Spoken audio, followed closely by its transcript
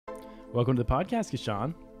Welcome to the podcast,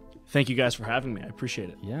 Kishane. Thank you guys for having me. I appreciate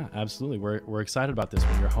it. Yeah, absolutely. We're excited about this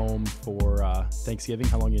one. You're home for Thanksgiving.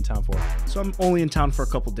 How long are you in town for? So I'm only in town for a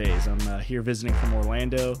couple days. I'm here visiting from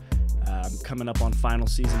Orlando. I'm coming up on final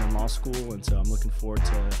season in law school, and so I'm looking forward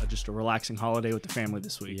to just a relaxing holiday with the family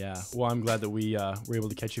this week. Yeah. Well, I'm glad that we were able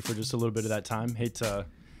to catch you for just a little bit of that time. Hate to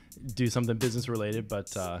do something business related,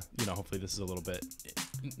 but hopefully this is a little bit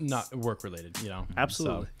not work related.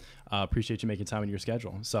 Absolutely. So, appreciate you making time in your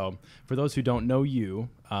schedule. So, for those who don't know you,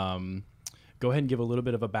 go ahead and give a little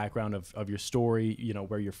bit of a background of your story.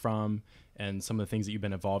 Where you're from and some of the things that you've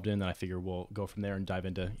been involved in. And I figure we'll go from there and dive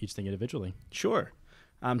into each thing individually. Sure.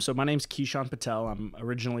 So my name's Kishane Patel. I'm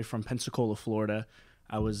originally from Pensacola, Florida.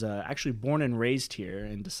 I was actually born and raised here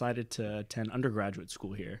and decided to attend undergraduate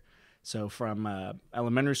school here. So from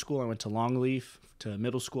elementary school, I went to Longleaf. To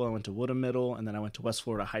middle school, I went to Woodham Middle, and then I went to West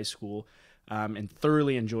Florida High School, and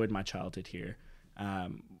thoroughly enjoyed my childhood here.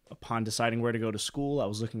 Upon deciding where to go to school, I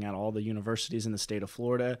was looking at all the universities in the state of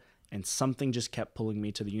Florida, and something just kept pulling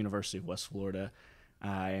me to the University of West Florida,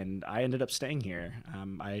 and I ended up staying here.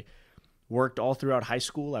 I worked all throughout high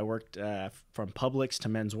school. I worked from Publix to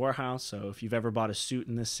Men's Warehouse. So if you've ever bought a suit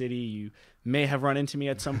in this city, you may have run into me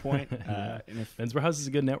at some point. And Men's Warehouse is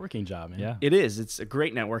a good networking job, man. Yeah, it is. It's a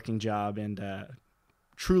great networking job, and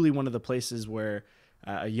truly one of the places where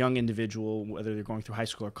a young individual, whether they're going through high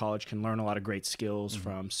school or college, can learn a lot of great skills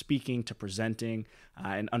from speaking to presenting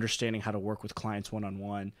and understanding how to work with clients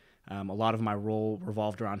one-on-one. A lot of my role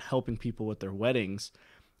revolved around helping people with their weddings.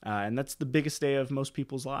 And that's the biggest day of most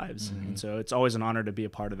people's lives. And so it's always an honor to be a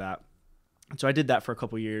part of that. And so I did that for a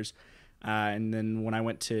couple of years. And then when I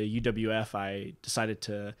went to UWF, I decided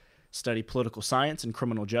to study political science and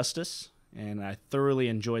criminal justice. And I thoroughly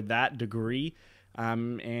enjoyed that degree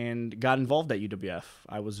and got involved at UWF.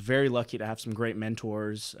 I was very lucky to have some great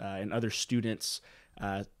mentors and other students,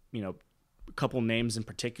 a couple names in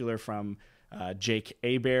particular from Jake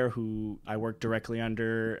Abear, who I worked directly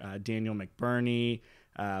under, Daniel McBurney,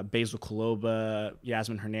 Basil Koloba,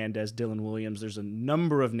 Yasmin Hernandez, Dylan Williams. There's a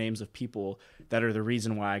number of names of people that are the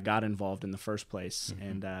reason why I got involved in the first place.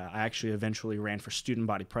 And I actually eventually ran for student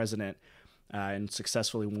body president and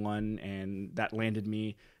successfully won. And that landed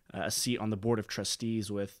me a seat on the board of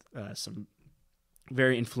trustees with some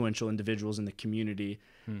very influential individuals in the community.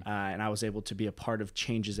 And I was able to be a part of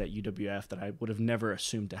changes at UWF that I would have never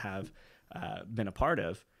assumed to have been a part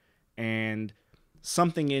of. And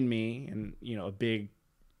something in me, and a big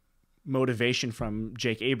motivation from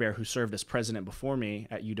Jake Abear, who served as president before me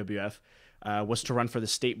at UWF, was to run for the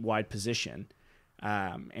statewide position.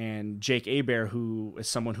 And Jake Abear, who is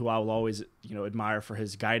someone who I will always admire for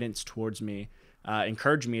his guidance towards me,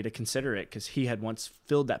 encouraged me to consider it because he had once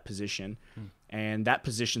filled that position. And that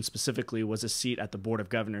position specifically was a seat at the Board of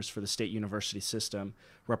Governors for the state university system,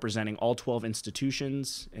 representing all 12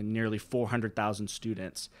 institutions and nearly 400,000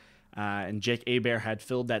 students. And Jake Abear had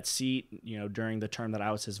filled that seat, during the term that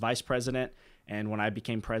I was his vice president. And when I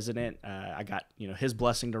became president, I got, his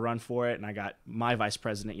blessing to run for it. And I got my vice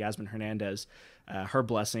president, Yasmin Hernandez, her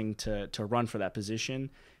blessing to run for that position.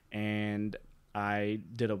 And I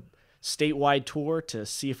did a statewide tour to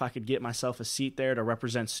see if I could get myself a seat there to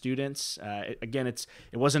represent students. It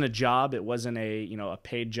wasn't a job. It wasn't a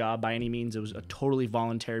paid job by any means. It was a totally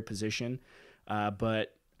voluntary position.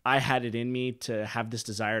 But I had it in me to have this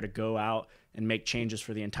desire to go out and make changes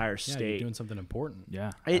for the entire state. Yeah, you're doing something important. Yeah,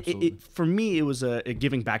 for me, it was a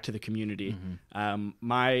giving back to the community.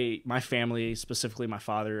 My family, specifically my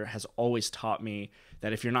father, has always taught me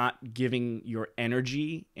that if you're not giving your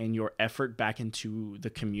energy and your effort back into the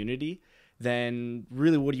community, then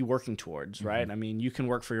really what are you working towards, right? I mean, you can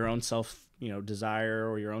work for your own self, desire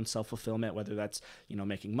or your own self-fulfillment, whether that's,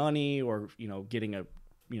 making money or, getting a,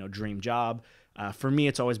 dream job. For me,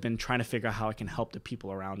 it's always been trying to figure out how I can help the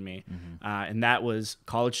people around me. And that was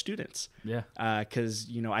college students. Yeah. Because,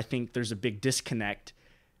 I think there's a big disconnect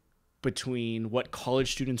between what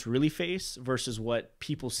college students really face versus what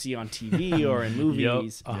people see on TV or in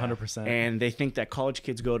movies. 100%. And they think that college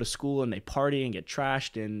kids go to school and they party and get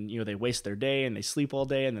trashed and, they waste their day and they sleep all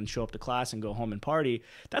day and then show up to class and go home and party.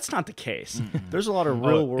 That's not the case. There's a lot of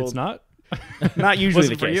real world. It's not? Not usually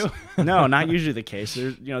the for case. You? No, not usually the case.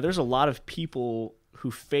 There's a lot of people who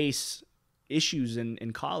face issues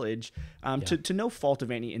in college, to no fault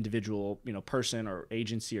of any individual, person or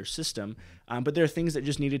agency or system, but there are things that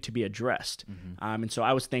just needed to be addressed. And so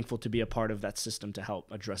I was thankful to be a part of that system to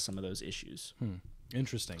help address some of those issues.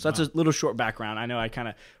 Interesting. So that's a little short background. I know I kind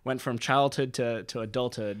of went from childhood to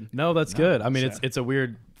adulthood. No, that's good. I mean, it's a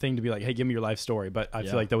weird thing to be like, hey, give me your life story, but I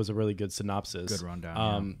feel like that was a really good synopsis. Good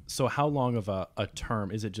rundown. So how long of a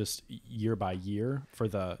term? Is it just year by year for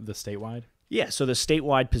the statewide? Yeah, so the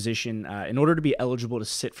statewide position, in order to be eligible to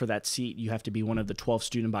sit for that seat, you have to be one of the 12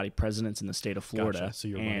 student body presidents in the state of Florida. Gotcha. So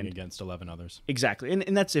you're running against 11 others. Exactly.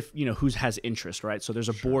 And that's if, who has interest, right? So there's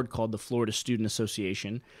a board called the Florida Student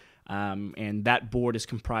Association, and that board is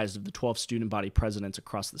comprised of the 12 student body presidents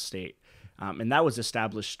across the state. And that was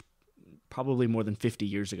established probably more than 50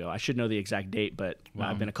 years ago. I should know the exact date, but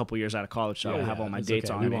I've been a couple years out of college, so I don't have all my dates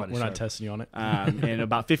on it. We're not testing you on it. And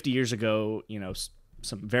about 50 years ago,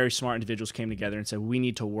 some very smart individuals came together and said, we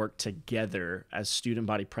need to work together as student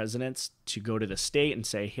body presidents to go to the state and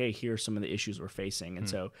say, hey, here are some of the issues we're facing. And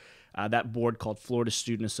so that board called Florida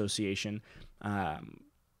Student Association,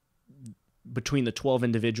 between the 12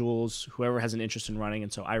 individuals, whoever has an interest in running.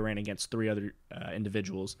 And so I ran against 3 other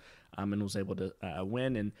individuals and was able to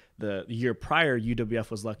win. And the year prior, UWF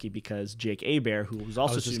was lucky because Jake Abear, who was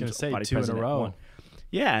also student body 2 president, in a row. won.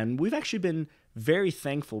 Yeah, and we've actually been very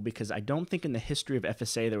thankful because I don't think in the history of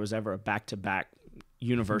FSA there was ever a back-to-back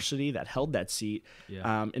university that held that seat.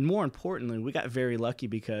 Yeah. And more importantly, we got very lucky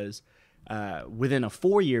because within a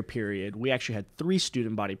 4-year period, we actually had 3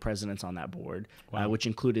 student body presidents on that board, which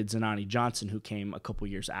included Zanani Johnson, who came a couple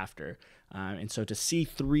years after. And so to see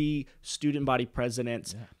 3 student body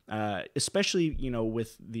presidents, especially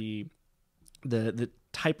with the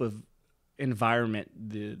type of environment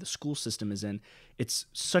the school system is in, it's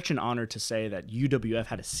such an honor to say that UWF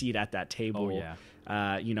had a seat at that table.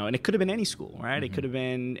 And it could have been any school, right? It could have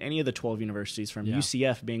been any of the 12 universities, from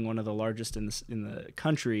UCF being one of the largest in the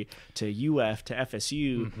country to UF to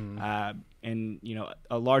FSU. And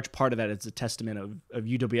a large part of that is a testament of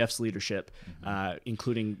UWF's leadership,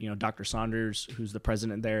 including Dr. Saunders, who's the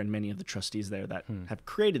president there, and many of the trustees there that have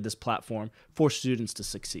created this platform for students to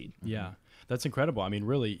succeed. Yeah. That's incredible. I mean,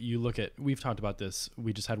 really, we've talked about this.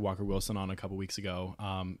 We just had Walker Wilson on a couple weeks ago,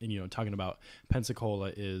 and talking about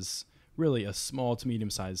Pensacola is really a small to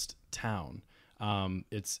medium-sized town.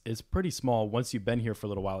 It's pretty small. Once you've been here for a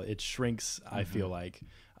little while, it shrinks. I feel like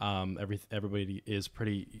everybody is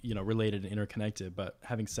pretty related and interconnected. But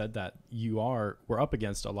having said that, we're up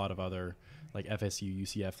against a lot of other like FSU,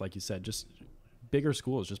 UCF, like you said, just bigger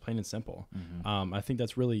schools, just plain and simple. I think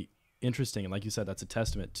that's really interesting, and like you said, that's a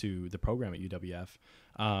testament to the program at UWF.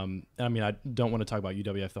 I mean, I don't want to talk about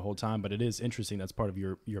UWF the whole time, but it is interesting. That's part of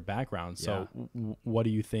your background. So what do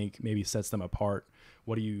you think maybe sets them apart?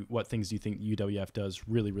 What things do you think UWF does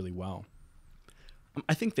really, really well?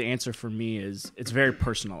 I think the answer for me is it's very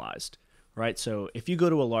personalized, right? So if you go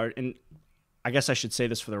to a large, and I guess I should say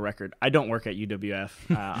this for the record, I don't work at UWF.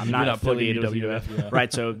 I'm not affiliated with UWF,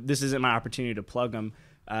 right? So this isn't my opportunity to plug them.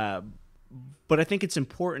 But I think it's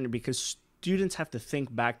important because students have to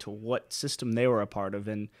think back to what system they were a part of.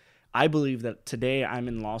 And I believe that today I'm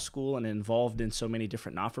in law school and involved in so many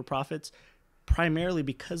different not-for-profits, primarily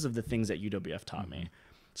because of the things that UWF taught me.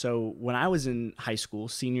 So when I was in high school,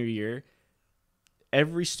 senior year,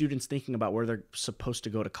 every student's thinking about where they're supposed to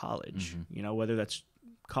go to college, whether that's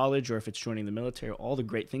college or if it's joining the military, all the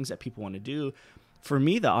great things that people want to do. For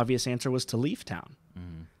me, the obvious answer was to leave town.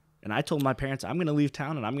 And I told my parents, I'm going to leave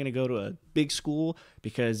town and I'm going to go to a big school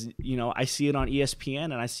because, I see it on ESPN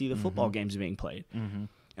and I see the football games being played.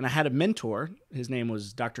 And I had a mentor. His name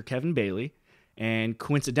was Dr. Kevin Bailey. And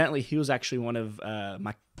coincidentally, he was actually one of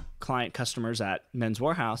my client customers at Men's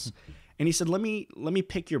Warehouse. And he said, let me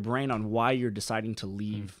pick your brain on why you're deciding to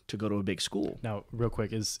leave to go to a big school. Now, real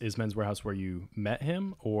quick, is Men's Warehouse where you met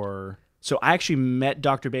him, or? So I actually met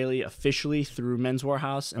Dr. Bailey officially through Men's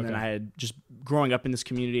Warehouse, and then I had just growing up in this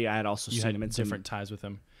community, I had also seen him in different ties with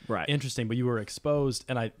him. Right. Interesting, but you were exposed,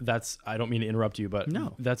 and I don't mean to interrupt you, but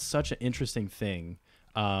no, that's such an interesting thing.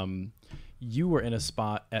 You were in a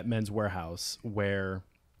spot at Men's Warehouse where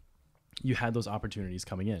you had those opportunities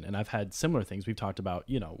coming in, and I've had similar things. We've talked about,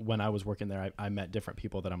 when I was working there, I met different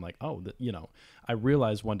people that I'm like, I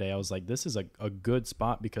realized one day I was like, this is a good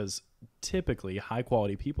spot because typically high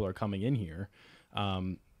quality people are coming in here.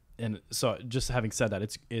 And so just having said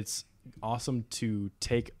that, it's awesome to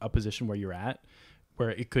take a position where you're at, where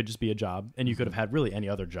it could just be a job, and you could have had really any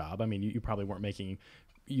other job. I mean, you probably weren't making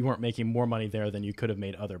more money there than you could have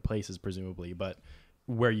made other places, presumably, but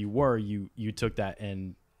where you were, you took that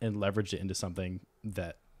and leveraged it into something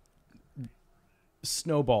that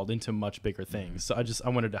snowballed into much bigger things. So I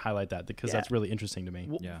wanted to highlight that because Yeah. that's really interesting to me.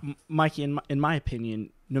 Well, Yeah. Mikey, in my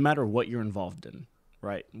opinion, no matter what you're involved in,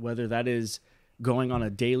 right? Whether that is going on a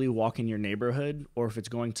daily walk in your neighborhood or if it's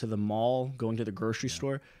going to the mall, going to the grocery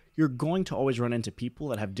store, you're going to always run into people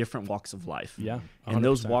that have different walks of life. Yeah, And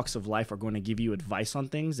those 100%. walks of life are going to give you advice on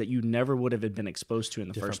things that you never would have been exposed to in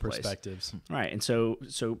the Different first place. perspectives. Right. And so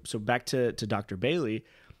back to Dr. Bailey,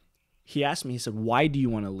 he asked me, he said, "Why do you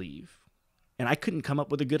want to leave?" And I couldn't come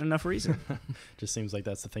up with a good enough reason. Just seems like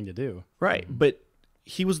that's the thing to do. Right. But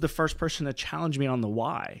he was the first person to challenge me on the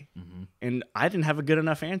why. And I didn't have a good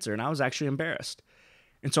enough answer, and I was actually embarrassed.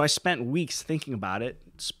 And so I spent weeks thinking about it,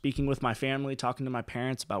 speaking with my family, talking to my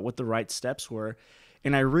parents about what the right steps were.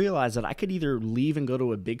 And I realized that I could either leave and go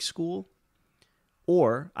to a big school,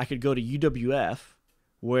 or I could go to UWF,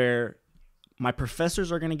 where my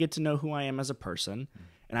professors are going to get to know who I am as a person,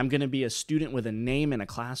 and I'm going to be a student with a name in a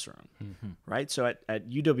classroom, right? So at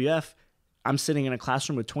UWF, I'm sitting in a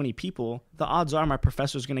classroom with 20 people. The odds are my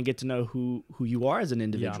professor's going to get to know who you are as an Yeah,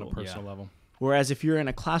 individual. on a personal level. Whereas if you're in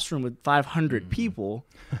a classroom with 500 people,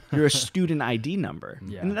 you're a student ID number.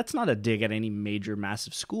 Yeah. And that's not a dig at any major,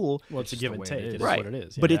 massive school. Well, it's a just give the and way take. it It is. is Right. what it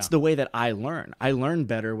is. But Yeah. it's the way that I learn. I learn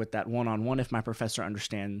better with that one-on-one if my professor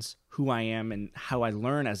understands who I am and how I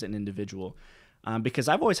learn as an individual. Because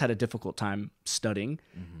I've always had a difficult time studying.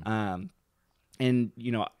 And,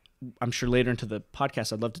 you know, I'm sure later into the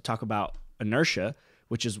podcast, I'd love to talk about INERTIA,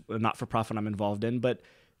 which is a not-for-profit I'm involved in. But,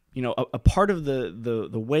 you know, a part of the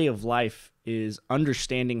way of life is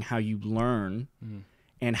understanding how you learn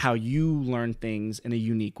and how you learn things in a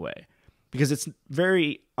unique way. Because it's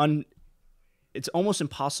it's almost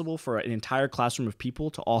impossible for an entire classroom of people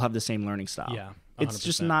to all have the same learning style. Yeah, It's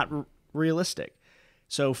just 100%. not realistic.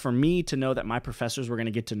 So for me to know that my professors were going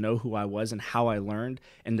to get to know who I was and how I learned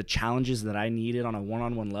and the challenges that I needed on a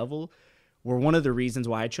one-on-one level were one of the reasons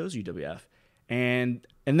why I chose UWF. And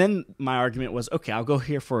then my argument was, okay, I'll go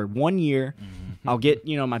here for 1 year. I'll get,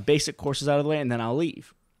 you know, my basic courses out of the way, and then I'll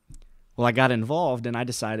leave. Well, I got involved, and I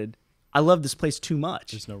decided I love this place too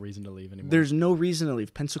much. There's no reason to leave anymore. There's no reason to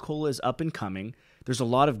leave. Pensacola is up and coming. There's a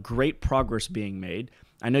lot of great progress being made.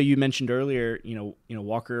 I know you mentioned earlier, you know,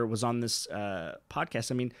 Walker was on this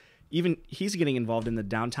podcast. I mean, even he's getting involved in the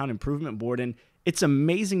Downtown Improvement Board, and it's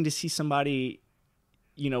amazing to see somebody,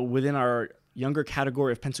 you know, within our younger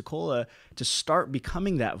category of Pensacola to start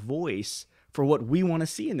becoming that voice for what we want to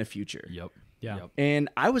see in the future. Yep. Yeah. Yep. And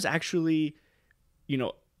I was actually, you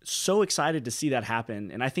know, so excited to see that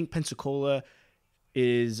happen. And I think Pensacola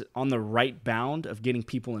is on the right bound of getting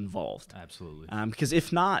people involved. Absolutely. Because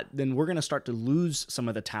if not, then we're going to start to lose some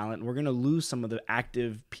of the talent. We're going to lose some of the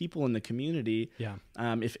active people in the community. Yeah.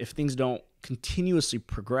 If things don't continuously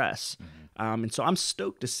progress. And so I'm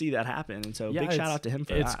stoked to see that happen. And so big shout out to him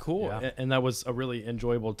for that. It's cool. Yeah. And that was a really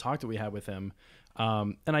enjoyable talk that we had with him.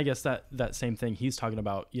 And I guess that same thing he's talking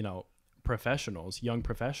about, you know, professionals, young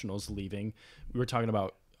professionals leaving. We were talking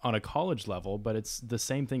about on a college level, but it's the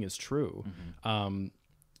same thing is true.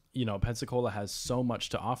 You know, Pensacola has so much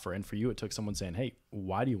to offer. And for you, it took someone saying, hey,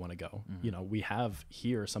 why do you want to go? You know, we have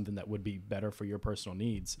here something that would be better for your personal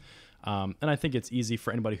needs. And I think it's easy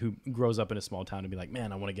for anybody who grows up in a small town to be like,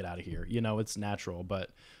 man, I want to get out of here. You know, it's natural. But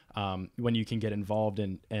when you can get involved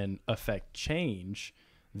and affect change,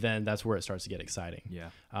 then that's where it starts to get exciting. Yeah.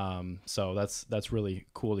 So that's really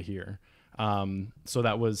cool to hear. So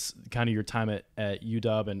that was kind of your time at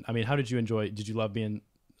UW. And I mean, how did you love being,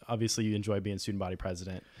 obviously you enjoy being student body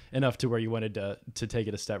president enough to where you wanted to take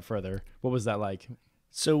it a step further. What was that like?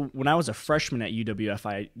 So when I was a freshman at UWF,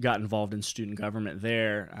 I got involved in student government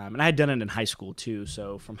there, and I had done it in high school too.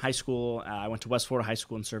 So from high school, I went to West Florida High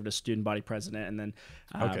School and served as student body president, and then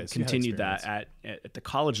So you had continued that at the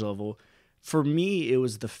college level. For me, it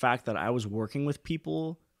was the fact that I was working with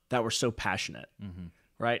people that were so passionate.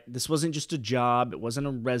 Right? This wasn't just a job. It wasn't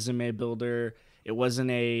a resume builder. It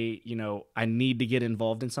wasn't I need to get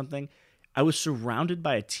involved in something. I was surrounded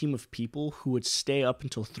by a team of people who would stay up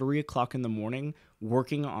until 3 o'clock in the morning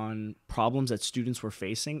working on problems that students were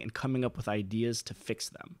facing and coming up with ideas to fix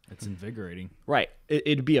them. It's invigorating. Right.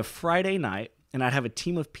 It'd be a Friday night, and I'd have a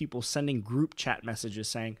team of people sending group chat messages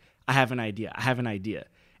saying, I have an idea. I have an idea.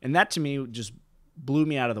 And that to me just blew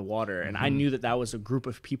me out of the water. And I knew that was a group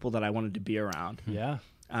of people that I wanted to be around. Yeah.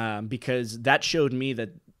 Because that showed me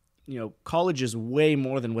that, you know, college is way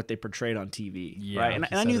more than what they portrayed on TV, Yeah, right? And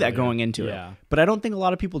like you I knew said that earlier. going into Yeah. it. But I don't think a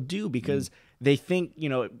lot of people do because they think, you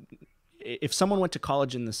know, if someone went to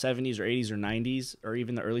college in the 70s or 80s or 90s or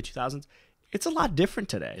even the early 2000s, it's a lot different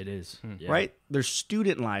today. It is. Yeah. Right? There's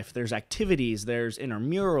student life, there's activities, there's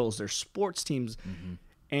intramurals, there's sports teams.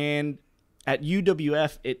 And at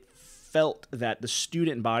UWF, it felt that the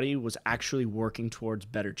student body was actually working towards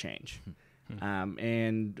better change.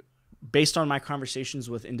 And based on my conversations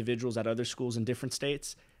with individuals at other schools in different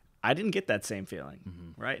states, I didn't get that same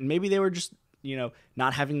feeling, right? And maybe they were just,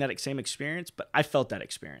 not having that same experience, but I felt that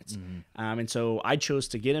experience. And so I chose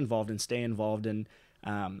to get involved and stay involved. And,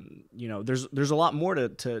 there's a lot more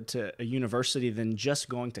to a university than just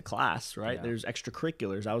going to class, right? Yeah. There's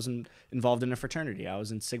extracurriculars. I was involved in a fraternity. I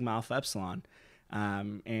was in Sigma Alpha Epsilon.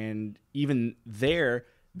 And even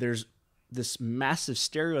there's this massive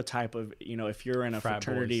stereotype of, if you're in a Frat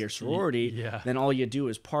fraternity boys. or sorority, Yeah. then all you do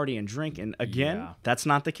is party and drink. And again, Yeah. that's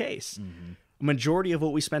not the case. Majority of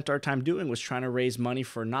what we spent our time doing was trying to raise money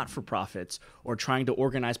for not-for-profits or trying to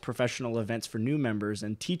organize professional events for new members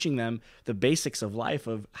and teaching them the basics of life,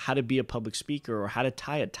 of how to be a public speaker or how to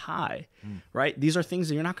tie a tie, right? These are things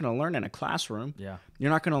that you're not going to learn in a classroom. Yeah.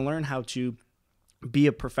 You're not going to learn how to be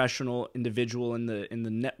a professional individual in the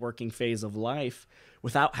networking phase of life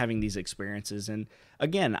without having these experiences. And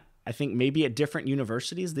again, I think maybe at different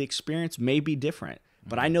universities, the experience may be different.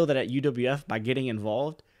 But I know that at UWF, by getting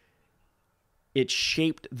involved, it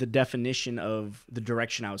shaped the definition of the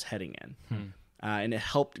direction I was heading in. And it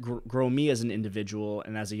helped grow me as an individual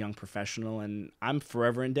and as a young professional. And I'm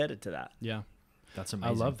forever indebted to that. Yeah. That's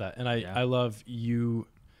amazing. I love that. And I love you.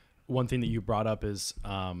 One thing that you brought up is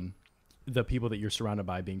the people that you're surrounded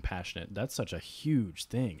by being passionate. That's such a huge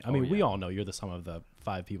thing. I mean, we all know you're the sum of the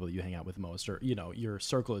 5 people that you hang out with most, or, your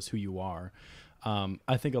circle is who you are.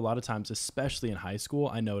 I think a lot of times, especially in high school,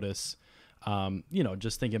 I notice,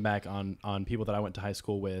 just thinking back on people that I went to high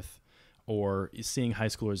school with, or seeing high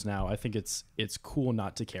schoolers now, I think it's cool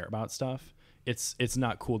not to care about stuff. It's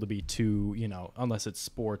not cool to be too, unless it's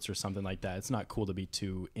sports or something like that. It's not cool to be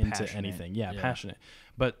too into Passionate. anything. Yeah, passionate.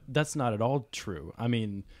 But that's not at all true. I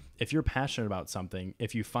mean, if you're passionate about something,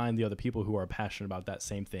 if you find the other people who are passionate about that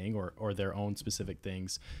same thing or their own specific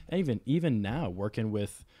things, and even now working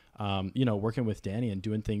with Danny and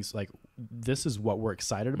doing things like this is what we're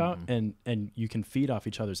excited about, and you can feed off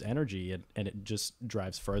each other's energy, and it just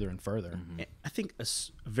drives further and further. I think a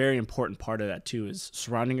very important part of that too is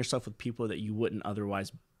surrounding yourself with people that you wouldn't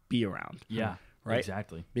otherwise be around. Yeah. Right?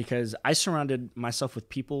 Exactly. Because I surrounded myself with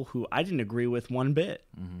people who I didn't agree with one bit.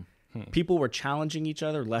 People were challenging each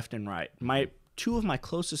other left and right. Two of my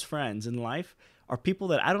closest friends in life are people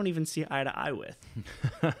that I don't even see eye to eye with.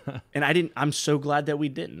 And I'm so glad that we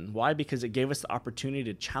didn't. Why? Because it gave us the opportunity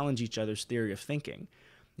to challenge each other's theory of thinking.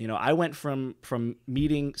 I went from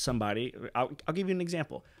meeting somebody. I'll give you an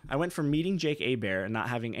example. I went from meeting Jake Hebert and not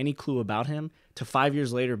having any clue about him to 5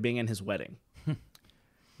 years later being in his wedding.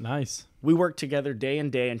 Nice. We worked together day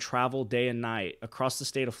and day and traveled day and night across the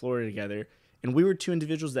state of Florida together. And we were two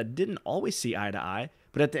individuals that didn't always see eye to eye.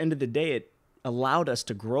 But at the end of the day, it allowed us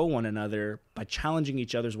to grow one another by challenging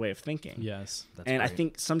each other's way of thinking. Yes. That's And I great.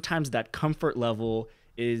 think sometimes that comfort level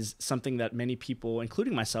is something that many people,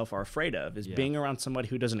 including myself, are afraid of, is being around somebody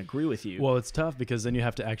who doesn't agree with you. Well, it's tough because then you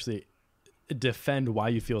have to actually defend why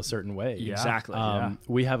you feel a certain way. Yeah. Exactly.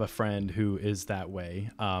 We have a friend who is that way.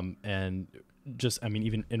 And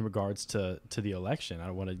even in regards to the election, I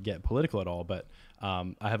don't want to get political at all, but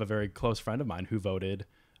I have a very close friend of mine who voted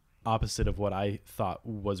opposite of what I thought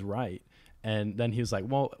was right. And then he was like,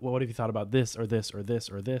 well, what have you thought about this or this or this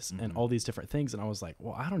or this and all these different things? And I was like,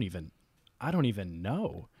 well, I don't even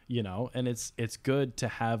know, and it's good to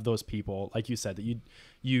have those people, like you said, that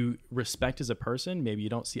you respect as a person. Maybe you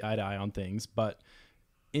don't see eye to eye on things, but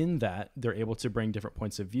in that they're able to bring different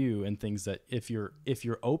points of view and things that if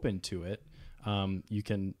you're open to it, you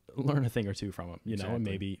can learn a thing or two from them, and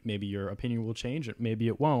maybe your opinion will change, maybe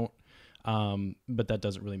it won't. But that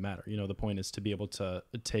doesn't really matter. The point is to be able to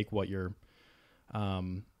take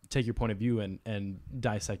take your point of view and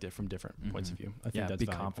dissect it from different points of view. I think that's be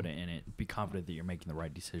valuable. confident in it. Be confident that you're making the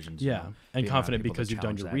right decisions. Yeah, and Being confident around people because that you've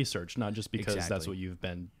done your challenge that. research, not just because that's Exactly. what you've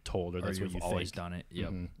been told or Or that's what you've you always think. done it.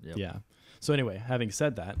 Yep. Yep. Yeah. So anyway, having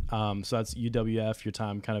said that, so that's UWF, your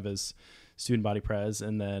time kind of as student body pres,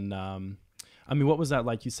 and then what was that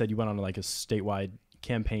like? You said you went on like a statewide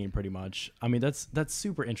campaign pretty much. That's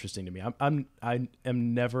super interesting to me. I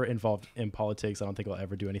am never involved in politics. I don't think I'll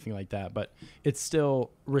ever do anything like that, but it's still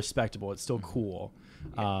respectable. It's still cool.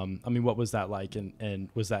 What was that like? And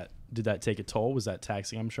did that take a toll? Was that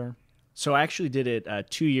taxing? I'm sure. So I actually did it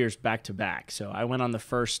 2 years back to back. So I went on the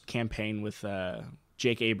first campaign with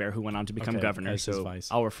Jake Hebert, who went on to become governor. as his So vice.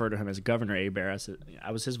 I'll refer to him as Governor Hebert.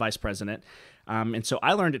 I was his vice president. And so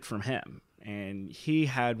I learned it from him. And he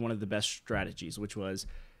had one of the best strategies, which was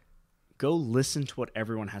go listen to what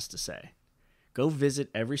everyone has to say. Go visit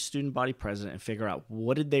every student body president and figure out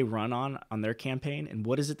what did they run on their campaign and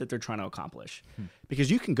what is it that they're trying to accomplish. Because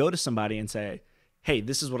you can go to somebody and say, hey,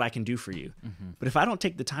 this is what I can do for you. But if I don't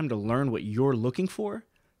take the time to learn what you're looking for,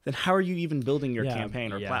 then how are you even building your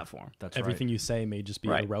campaign or platform? That's Everything you say may just be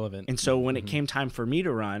irrelevant. And so when it came time for me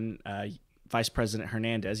to run, Vice President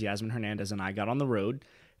Hernandez, Yasmin Hernandez, and I got on the road,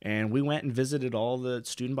 and we went and visited all the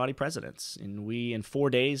student body presidents. And we, in 4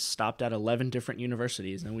 days, stopped at 11 different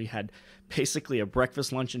universities. And we had basically a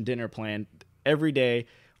breakfast, lunch, and dinner planned every day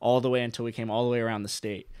all the way until we came all the way around the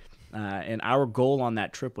state. And our goal on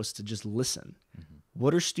that trip was to just listen.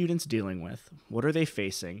 What are students dealing with? What are they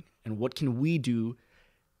facing? And what can we do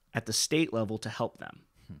at the state level to help them?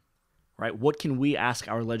 Right? What can we ask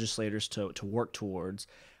our legislators to work towards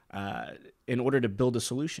in order to build a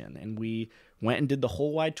solution? And we went and did the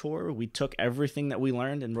whole wide tour. We took everything that we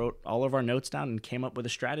learned and wrote all of our notes down and came up with a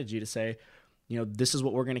strategy to say, this is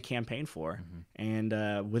what we're going to campaign for.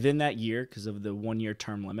 And within that year, because of the 1-year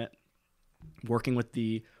term limit, working with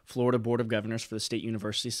the Florida Board of Governors for the state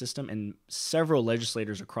university system and several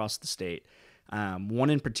legislators across the state.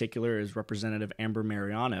 One in particular is Representative Amber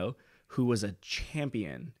Mariano, who was a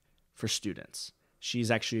champion for students.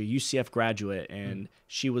 She's actually a UCF graduate, and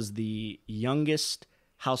she was the youngest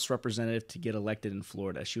House representative to get elected in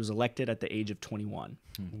Florida. She was elected at the age of 21.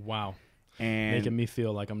 Wow. And making me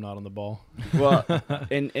feel like I'm not on the ball. Well,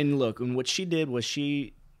 and look, and what she did was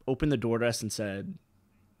she opened the door to us and said,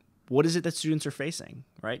 what is it that students are facing,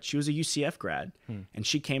 right? She was a UCF grad, and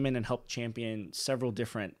she came in and helped champion several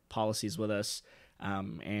different policies with us.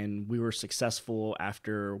 And we were successful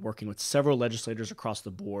after working with several legislators across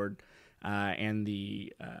the board, and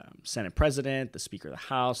the Senate president, the Speaker of the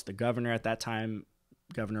House, the governor at that time,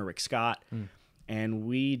 Governor Rick Scott. And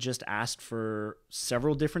we just asked for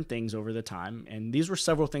several different things over the time. And these were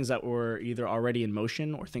several things that were either already in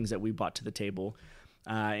motion or things that we brought to the table.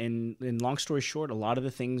 And long story short, a lot of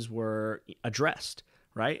the things were addressed,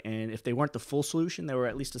 right? And if they weren't the full solution, they were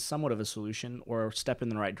at least a somewhat of a solution or a step in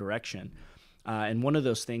the right direction. And one of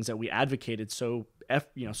those things that we advocated so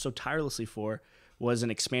tirelessly for was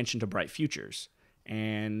an expansion to Bright Futures.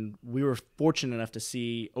 And we were fortunate enough to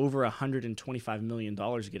see over $125 million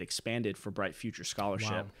get expanded for Bright Future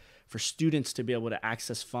Scholarship for students to be able to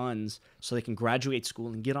access funds so they can graduate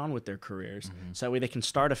school and get on with their careers. So that way they can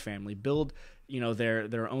start a family, build,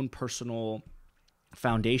 their own personal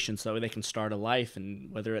foundation so that way they can start a life,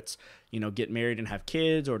 and whether it's, get married and have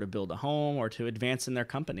kids or to build a home or to advance in their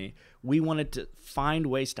company. We wanted to find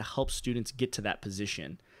ways to help students get to that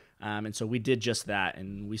position. And so we did just that,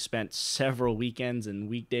 and we spent several weekends and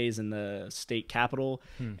weekdays in the state capitol,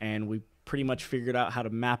 and we pretty much figured out how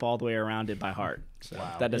to map all the way around it by heart. So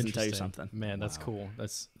that doesn't tell you something. Man, that's cool.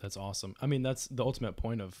 That's awesome. I mean, that's the ultimate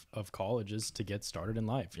point of college, is to get started in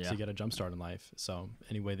life, to get a jump start in life. So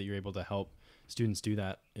any way that you're able to help students do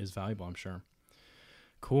that is valuable, I'm sure.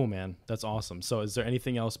 Cool, man. That's awesome. So is there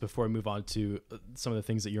anything else before we move on to some of the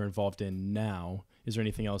things that you're involved in now? Is there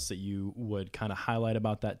anything else that you would kind of highlight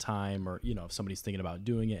about that time, or, if somebody's thinking about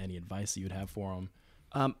doing it, any advice that you would have for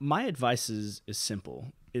them? My advice is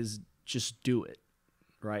simple, is just do it,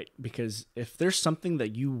 right? Because if there's something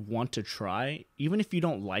that you want to try, even if you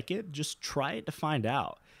don't like it, just try it to find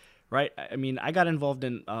out, right? I mean, I got involved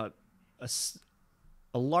in a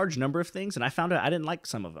large number of things, and I found out I didn't like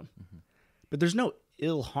some of them. But there's no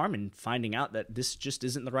ill harm in finding out that this just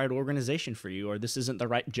isn't the right organization for you, or this isn't the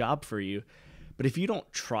right job for you. But if you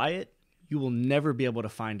don't try it, you will never be able to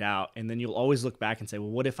find out. And then you'll always look back and say, well,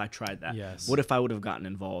 what if I tried that? Yes. What if I would have gotten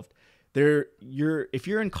involved? If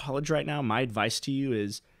you're in college right now, my advice to you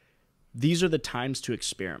is these are the times to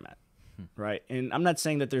experiment, right? And I'm not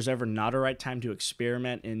saying that there's ever not a right time to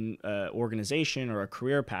experiment in an organization or a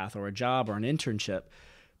career path or a job or an internship.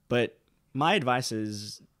 But my advice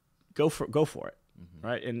is go for it,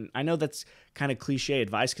 right? And I know that's kind of cliche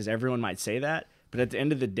advice because everyone might say that. But at the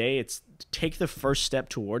end of the day, it's take the first step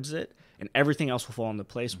towards it, and everything else will fall into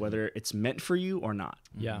place, whether it's meant for you or not.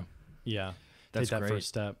 Yeah. That's take that great. first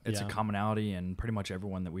step. It's a commonality, and pretty much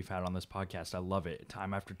everyone that we've had on this podcast, I love it.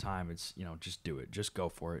 Time after time, it's, just do it. Just go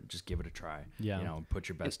for it. Just give it a try. Put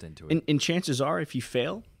your best into it. And chances are, if you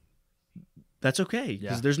fail, that's okay,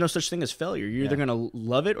 because there's no such thing as failure. You're either going to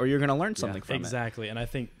love it or you're going to learn something from it. Exactly. And I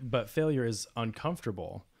think, but failure is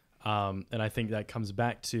uncomfortable. And I think that comes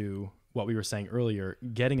back to what we were saying earlier,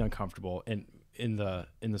 getting uncomfortable, and in the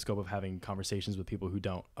scope of having conversations with people who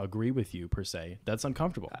don't agree with you per se, that's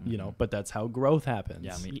uncomfortable, but that's how growth happens.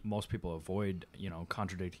 Yeah. I mean, most people avoid,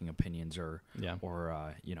 contradicting opinions or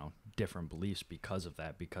different beliefs because of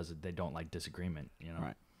that, because they don't like disagreement,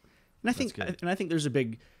 Right. And I think there's a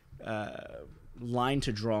big line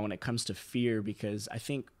to draw when it comes to fear, because I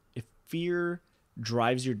think if fear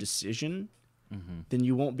drives your decision, then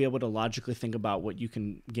you won't be able to logically think about what you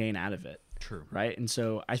can gain out of it. True. Right. And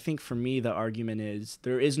so I think for me, the argument is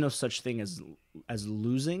there is no such thing as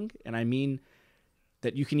losing. And I mean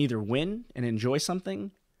that you can either win and enjoy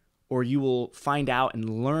something, or you will find out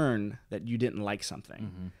and learn that you didn't like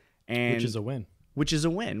something. And which is a win. Which is a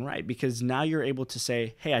win, right? Because now you're able to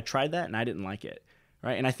say, hey, I tried that and I didn't like it.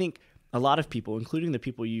 Right. And I think a lot of people, including the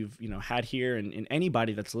people you've had here and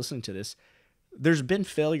anybody that's listening to this, there's been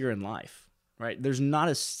failure in life. Right? There's not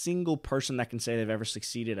a single person that can say they've ever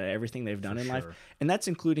succeeded at everything they've done in life. And that's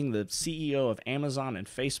including the CEO of Amazon and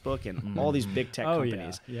Facebook and all these big tech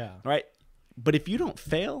companies. Yeah. Right? But if you don't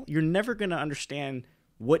fail, you're never going to understand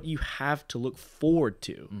what you have to look forward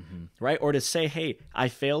to. Right? Or to say, hey, I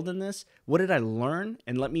failed in this. What did I learn?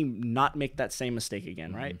 And let me not make that same mistake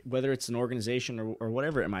again. Right? Whether it's an organization or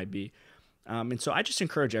whatever it might be. And so I just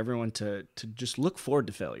encourage everyone to just look forward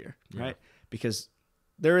to failure. Right? Because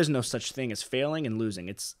there is no such thing as failing and losing.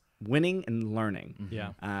 It's winning and learning.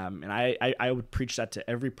 Yeah. And I would preach that to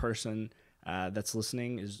every person that's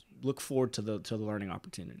listening, is look forward to the learning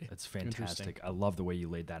opportunity. That's fantastic. I love the way you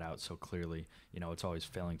laid that out so clearly. It's always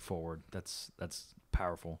failing forward. That's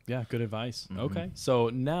powerful. Yeah, good advice. Okay. So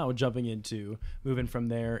now moving from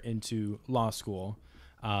there into law school,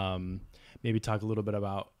 maybe talk a little bit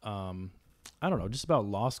about, just about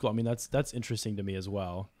law school. I mean, that's interesting to me as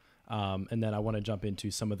well. And then I want to jump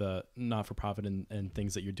into some of the not-for-profit and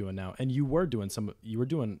things that you're doing now. And you were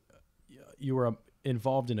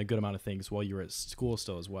involved in a good amount of things while you were at school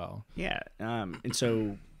still as well. Yeah. And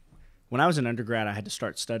so when I was an undergrad, I had to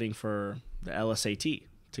start studying for the LSAT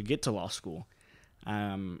to get to law school.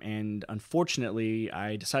 And unfortunately,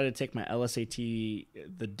 I decided to take my LSAT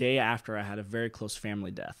the day after I had a very close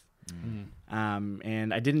family death.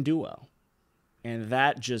 And I didn't do well. And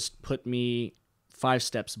that just put me 5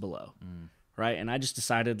 steps below. Right. And I just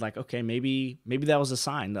decided, like, okay, maybe that was a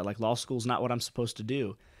sign that, like, law school's not what I'm supposed to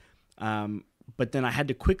do. But then I had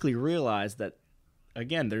to quickly realize that,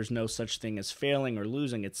 again, there's no such thing as failing or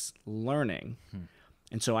losing. It's learning.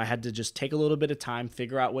 And so I had to just take a little bit of time,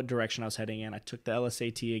 figure out what direction I was heading in. I took the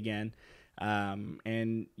LSAT again.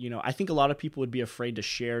 And, I think a lot of people would be afraid to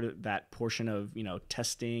share that portion of,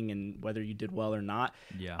 testing and whether you did well or not.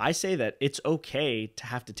 Yeah. I say that it's okay to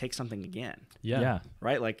have to take something again. Yeah.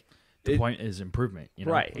 Right? Like, the point is improvement.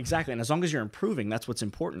 Right, exactly. And as long as you're improving, that's what's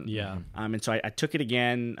important. Yeah. And so I took it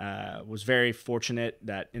again, was very fortunate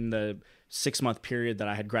that in the 6-month period that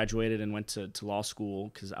I had graduated and went to law school,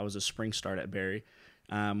 because I was a spring start at Barry,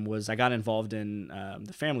 I got involved in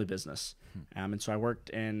the family business. And so I worked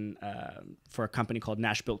for a company called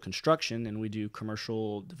Nash Built Construction, and we do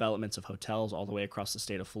commercial developments of hotels all the way across the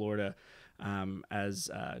state of Florida as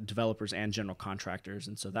developers and general contractors.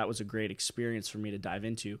 And so that was a great experience for me to dive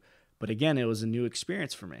into. But again, it was a new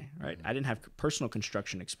experience for me, right? I didn't have personal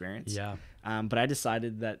construction experience. Yeah. But I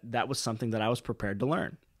decided that was something that I was prepared to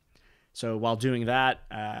learn. So while doing that,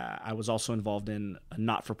 I was also involved in a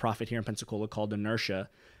not-for-profit here in Pensacola called INERTIA.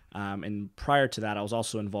 And prior to that, I was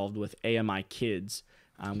also involved with AMI Kids,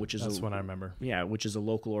 which is that's what I remember. Yeah, which is a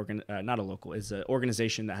local is an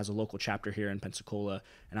organization that has a local chapter here in Pensacola,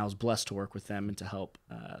 and I was blessed to work with them and to help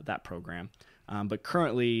that program. But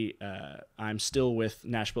currently, I'm still with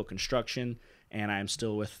Nash Built Construction, and I'm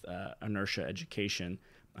still with INERTIA Education,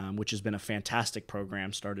 which has been a fantastic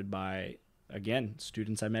program started by, again,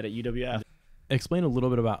 students I met at UWF. Explain a little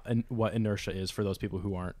bit about what INERTIA is for those people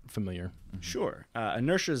who aren't familiar. Sure.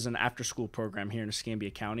 INERTIA is an after-school program here in Escambia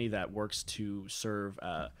County that works to serve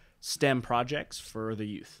STEM projects for the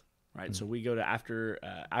youth. Right. So we go to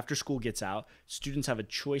after school gets out, students have a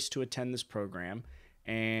choice to attend this program.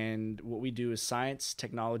 And what we do is science,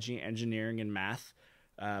 technology, engineering, and math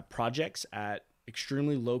projects at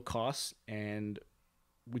extremely low cost. And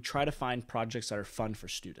we try to find projects that are fun for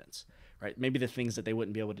students, right? Maybe the things that they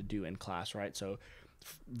wouldn't be able to do in class, right? So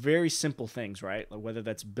very simple things, right? Like whether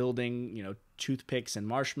that's building, toothpicks and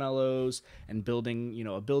marshmallows and building,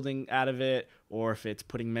 a building out of it, or if it's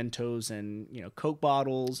putting Mentos and, Coke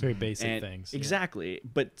bottles. Very basic things. Exactly. Yeah.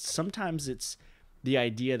 But sometimes it's the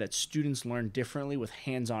idea that students learn differently with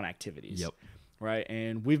hands-on activities. Yep. Right.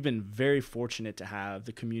 And we've been very fortunate to have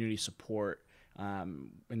the community support.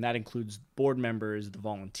 And that includes board members, the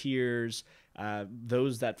volunteers,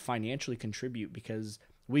 those that financially contribute, because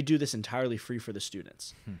we do this entirely free for the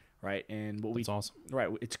students. Right. And that's awesome. Right.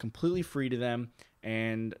 It's completely free to them.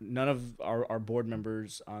 And none of our board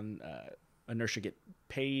members on INERTIA get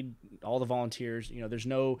paid. All the volunteers, there's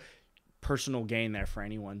no personal gain there for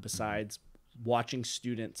anyone besides watching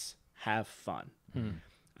students have fun.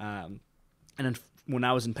 And then when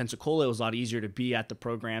I was in Pensacola, it was a lot easier to be at the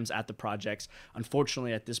programs, at the projects.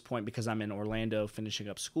 Unfortunately, at this point, because I'm in Orlando finishing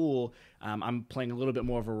up school, I'm playing a little bit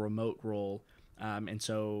more of a remote role. And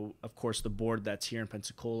so, of course, the board that's here in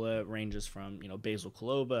Pensacola ranges from, Basil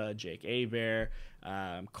Koloba, Jake Abear,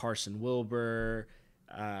 Carson Wilbur,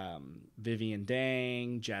 Vivian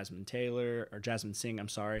Dang, Jasmine Singh,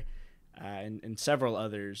 and several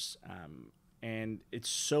others. And it's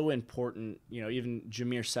so important, even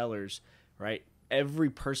Jameer Sellers, right? Every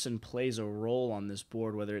person plays a role on this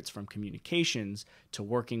board, whether it's from communications to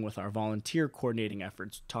working with our volunteer coordinating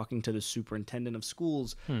efforts, talking to the superintendent of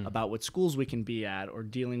schools about what schools we can be at, or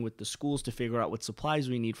dealing with the schools to figure out what supplies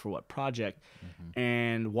we need for what project.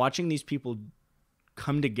 And watching these people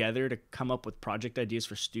come together to come up with project ideas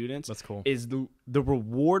for students, that's cool. Is the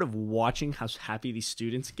reward of watching how happy these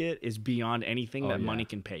students get is beyond anything that money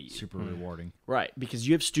can pay you. Super rewarding. Right, because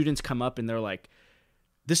you have students come up and they're like,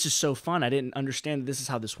 this is so fun. I didn't understand this is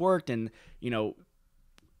how this worked. And,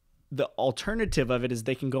 the alternative of it is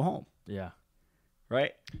they can go home. Yeah.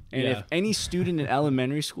 Right? And if any student in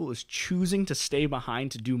elementary school is choosing to stay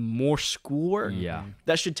behind to do more schoolwork,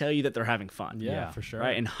 that should tell you that they're having fun. Yeah, for sure.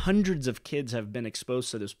 Right? And hundreds of kids have been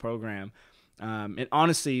exposed to this program. And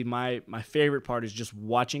honestly, my favorite part is just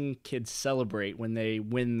watching kids celebrate when they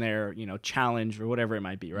win their, challenge or whatever it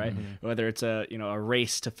might be, right? Whether it's a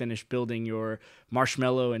race to finish building your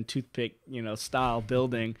marshmallow and toothpick, style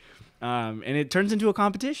building. And it turns into a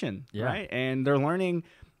competition, right? And they're learning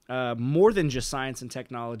more than just science and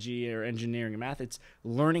technology or engineering and math. It's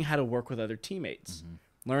learning how to work with other teammates.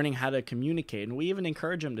 Learning how to communicate. And we even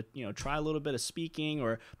encourage them to, try a little bit of speaking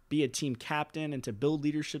or be a team captain and to build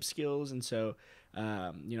leadership skills. And so,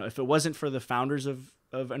 if it wasn't for the founders of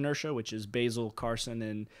INERTIA, which is Basil, Carson,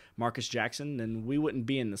 and Marcus Jackson, then we wouldn't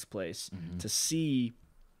be in this place to see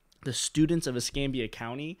the students of Escambia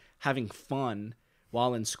County having fun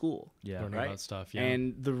while in school. Learning right? about stuff.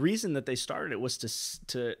 And the reason that they started it was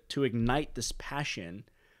to ignite this passion,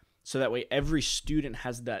 so that way every student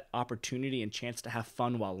has that opportunity and chance to have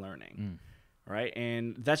fun while learning, right?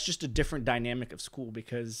 And that's just a different dynamic of school,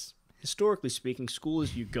 because historically speaking, school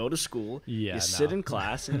is you go to school, you sit in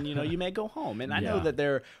class, and you may go home. And I know that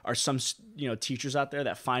there are some teachers out there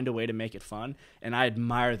that find a way to make it fun, and I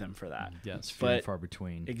admire them for that. Yes, few and far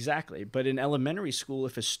between. Exactly. But in elementary school,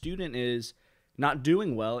 if a student is not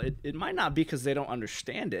doing well, it might not be because they don't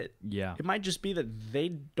understand it. Yeah. It might just be that they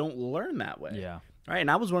don't learn that way. Yeah. Right.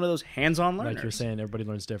 And I was one of those hands-on learners. Like you're saying, everybody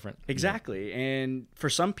learns different. Exactly. And for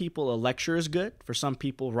some people, a lecture is good. For some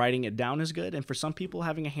people, writing it down is good. And for some people,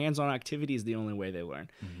 having a hands-on activity is the only way they learn.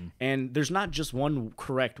 And there's not just one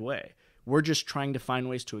correct way. We're just trying to find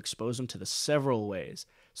ways to expose them to the several ways.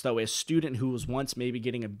 So that way a student who was once maybe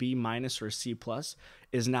getting a B- or a C+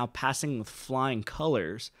 is now passing with flying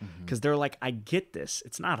colors, because they're like, I get this.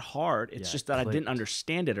 It's not hard. It's just that I didn't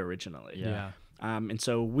understand it originally. And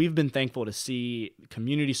so we've been thankful to see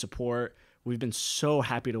community support. We've been so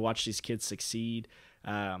happy to watch these kids succeed.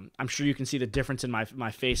 I'm sure you can see the difference in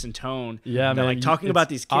my face and tone. Yeah, man. Like talking about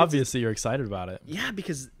these kids. Obviously, you're excited about it. Yeah,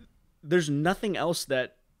 because there's nothing else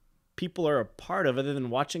that people are a part of other than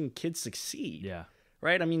watching kids succeed. Yeah.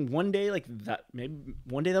 Right? I mean, one day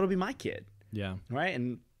that'll be my kid. Yeah. Right?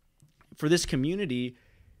 And for this community,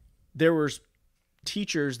 there were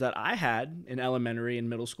teachers that I had in elementary and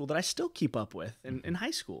middle school that I still keep up with in high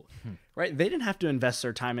school. Right? They didn't have to invest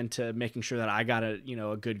their time into making sure that I got a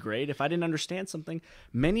good grade. If I didn't understand something,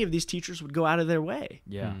 many of these teachers would go out of their way.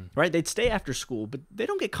 Yeah. Right? They'd stay after school, but they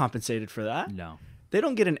don't get compensated for that. No. They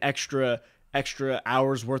don't get an extra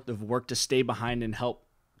hours worth of work to stay behind and help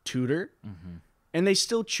tutor. And they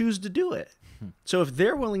still choose to do it. So if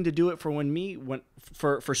they're willing to do it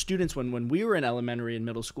for students when we were in elementary and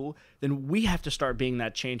middle school, then we have to start being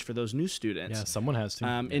that change for those new students. Yeah, someone has to.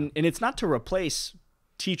 And it's not to replace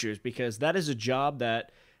teachers, because that is a job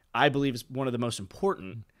that I believe is one of the most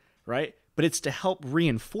important, right? But it's to help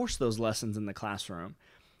reinforce those lessons in the classroom.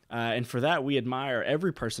 And for that, we admire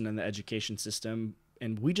every person in the education system,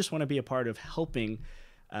 and we just want to be a part of helping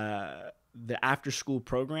the after-school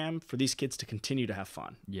program for these kids to continue to have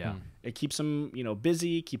fun. Yeah. It keeps them,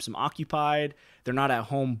 busy, keeps them occupied. They're not at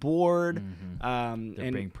home bored. They're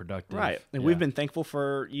being productive. Right. And we've been thankful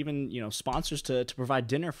for even, sponsors to provide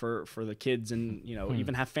dinner for the kids, and,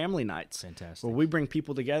 even have family nights. Fantastic. Where we bring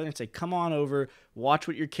people together and say, come on over, watch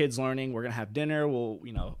what your kid's learning. We're going to have dinner. We'll,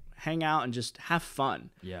 hang out and just have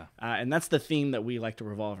fun. Yeah. And that's the theme that we like to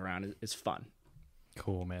revolve around is fun.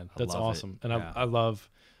 Cool, man. That's love awesome. it. And I love,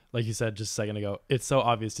 like you said just a second ago, it's so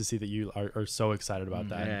obvious to see that you are so excited about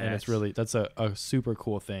that. Yeah, and it's really, that's a super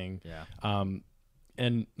cool thing. Yeah.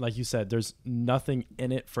 And like you said, there's nothing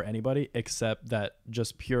in it for anybody except that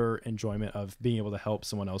just pure enjoyment of being able to help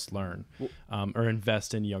someone else learn, or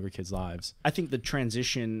invest in younger kids' lives. I think the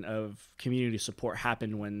transition of community support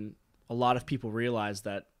happened when a lot of people realized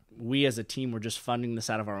that we as a team were just funding this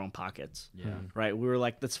out of our own pockets. Yeah. Right. We were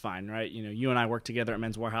like, that's fine. Right. You know, you and I worked together at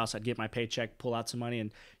Men's Warehouse. I'd get my paycheck, pull out some money,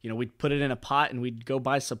 and, you know, we'd put it in a pot and we'd go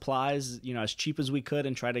buy supplies, you know, as cheap as we could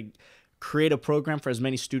and try to create a program for as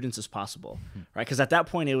many students as possible. Right. Because at that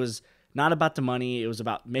point, it was not about the money. It was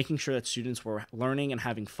about making sure that students were learning and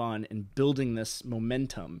having fun and building this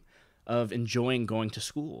momentum of enjoying going to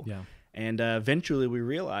school. Yeah. And eventually we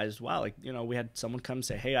realized, wow, like, you know, we had someone come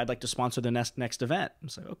say, hey, I'd like to sponsor the next event. I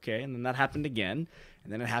was like, okay. And then that happened again.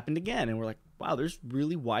 And then it happened again. And we're like, wow, there's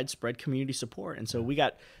really widespread community support. And so we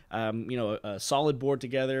got, you know, a solid board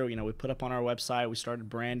together. You know, we put up on our website. We started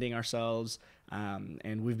branding ourselves.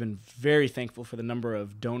 And we've been very thankful for the number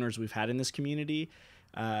of donors we've had in this community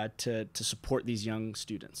to support these young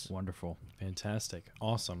students. Wonderful. Fantastic.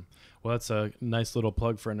 Awesome. Well, that's a nice little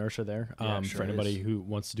plug for INERTIA there. Yeah, sure for anybody who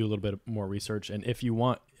wants to do a little bit more research. And if you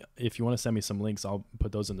want to send me some links, I'll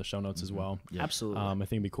put those in the show notes as well. Yeah. Absolutely. I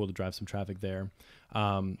think it'd be cool to drive some traffic there.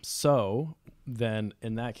 So then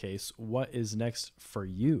in that case, what is next for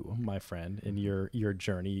you, my friend, in your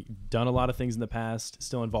journey? Done a lot of things in the past,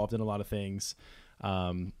 still involved in a lot of things.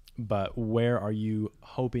 But where are you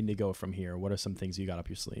hoping to go from here? What are some things you got up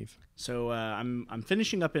your sleeve? So I'm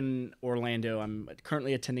finishing up in Orlando. I'm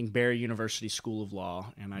currently attending Barry University School of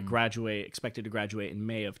Law, and I expected to graduate in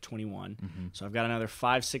May of 21. So I've got another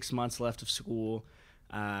 5-6 months left of school,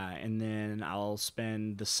 and then I'll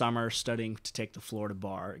spend the summer studying to take the Florida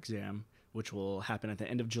bar exam, which will happen at the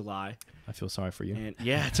end of July. I feel sorry for you. And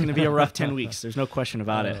yeah, it's going to be a rough 10 weeks. There's no question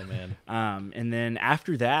about it. Oh, man. And then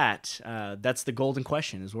after that, that's the golden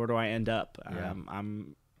question: is where do I end up? Yeah.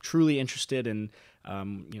 I'm truly interested in,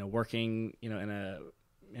 you know, working, you know,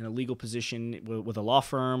 in a legal position with a law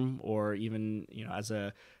firm, or even, you know, as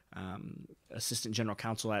a assistant general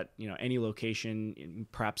counsel at, you know, any location,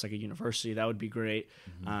 perhaps like a university. That would be great.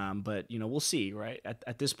 But, you know, we'll see. Right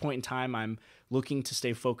at this point in time, I'm looking to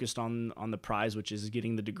stay focused on the prize, which is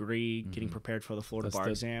getting the degree, getting prepared for the Florida bar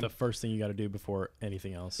exam. The first thing you got to do before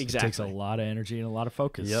anything else. Exactly. It takes a lot of energy and a lot of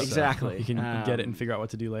focus. Yep. Exactly. You can get it and figure out what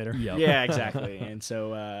to do later. Yep. Yeah, exactly. And so,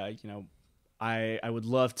 you know, I would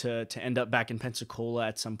love to end up back in Pensacola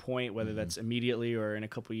at some point, whether that's immediately or in a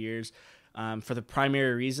couple of years, for the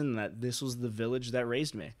primary reason that this was the village that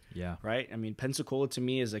raised me. Yeah. Right? I mean, Pensacola to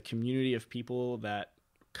me is a community of people that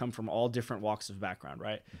come from all different walks of background,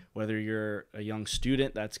 right? Whether you're a young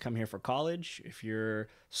student that's come here for college, if you're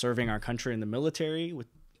serving our country in the military with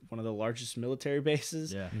one of the largest military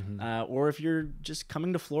bases, or if you're just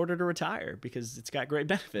coming to Florida to retire because it's got great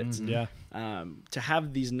benefits. Yeah. To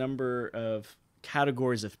have these number of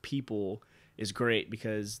categories of people is great,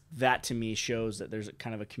 because that to me shows that there's a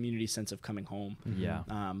kind of a community sense of coming home. Yeah.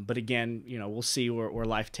 But again, you know, we'll see where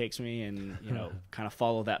life takes me, and, you know, kind of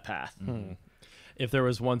follow that path. If there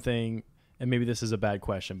was one thing, and maybe this is a bad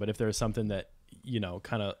question, but if there was something that, you know,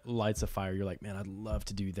 kind of lights a fire, you're like, man, I'd love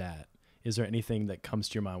to do that. Is there anything that comes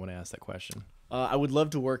to your mind when I ask that question? I would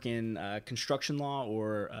love to work in construction law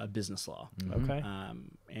or business law. Okay.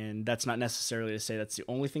 And that's not necessarily to say that's the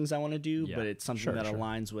only things I want to do, Yeah. but it's something Sure, that sure.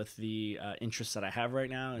 aligns with the interests that I have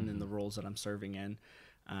right now, and then the roles that I'm serving in.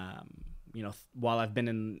 You know, while I've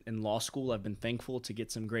been in law school, I've been thankful to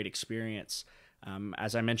get some great experience.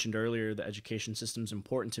 As I mentioned earlier, the education system is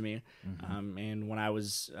important to me. And when I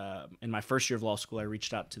was in my first year of law school, I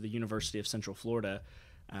reached out to the University of Central Florida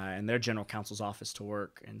and their general counsel's office to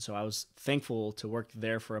work. And so I was thankful to work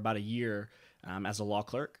there for about a year as a law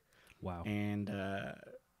clerk. Wow. And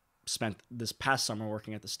spent this past summer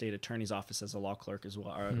working at the state attorney's office as a law clerk as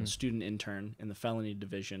well, or a student intern in the felony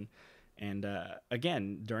division. And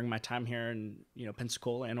again, during my time here in, you know,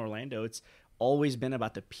 Pensacola and Orlando, it's always been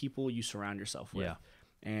about the people you surround yourself with. Yeah.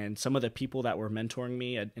 And some of the people that were mentoring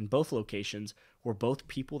me in both locations were both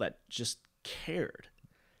people that just cared.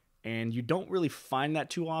 And you don't really find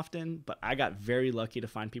that too often, but I got very lucky to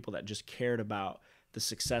find people that just cared about the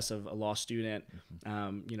success of a law student,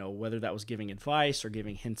 you know, whether that was giving advice or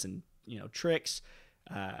giving hints and, you know, tricks,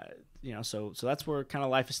 you know, so that's where kind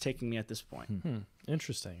of life is taking me at this point.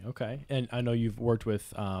 Interesting. Okay. And I know you've worked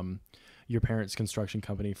with your parents' construction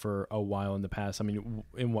company for a while in the past. I mean,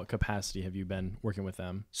 in what capacity have you been working with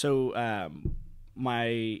them? So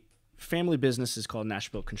my family business is called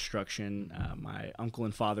Nashville Construction. My uncle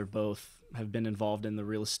and father both have been involved in the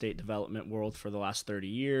real estate development world for the last 30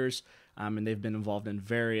 years, and they've been involved in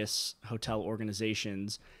various hotel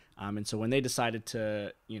organizations. And so when they decided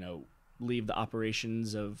to, you know, leave the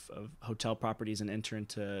operations of hotel properties and enter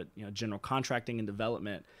into general contracting and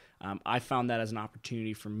development, I found that as an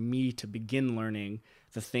opportunity for me to begin learning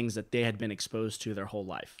the things that they had been exposed to their whole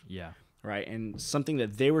life. Yeah. Right. And something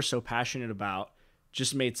that they were so passionate about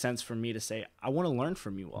just made sense for me to say, I want to learn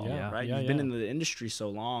from you all. Yeah. Right. Yeah, You've been in the industry so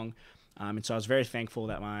long. And so I was very thankful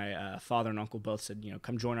that my father and uncle both said,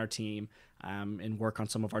 come join our team and work on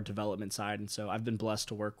some of our development side. And so I've been blessed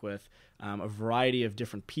to work with a variety of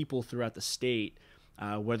different people throughout the state,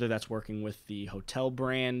 whether that's working with the hotel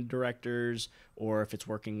brand directors or if it's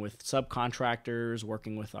working with subcontractors,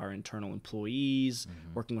 working with our internal employees,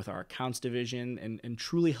 working with our accounts division, and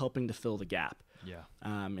truly helping to fill the gap. Yeah.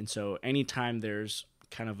 And so anytime there's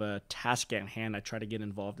kind of a task at hand, I try to get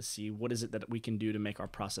involved to see what is it that we can do to make our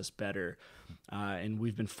process better. And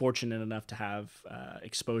we've been fortunate enough to have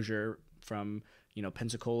exposure from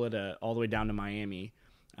Pensacola to all the way down to Miami.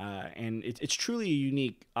 And it's truly a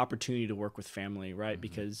unique opportunity to work with family, right?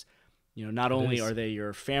 Because not only are they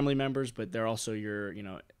your family members, but they're also your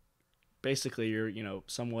basically your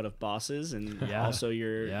somewhat of bosses, and also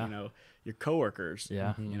your your coworkers.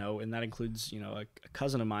 Yeah. And that includes a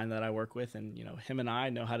cousin of mine that I work with, and him and I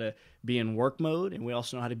know how to be in work mode, and we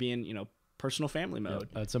also know how to be in personal family mode.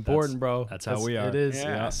 That's important, bro. That's how we are. It is.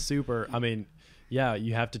 Yeah. Super. I mean, yeah,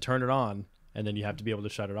 you have to turn it on, and then you have to be able to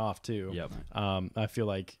shut it off too. Yep. I feel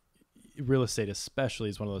like real estate especially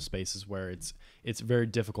is one of those spaces where it's very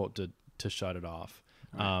difficult to shut it off.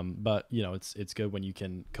 Right. But it's good when you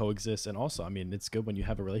can coexist, and also, I mean, it's good when you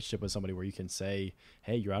have a relationship with somebody where you can say,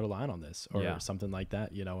 "Hey, you're out of line on this," or something like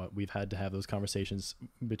that. We've had to have those conversations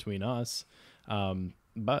between us,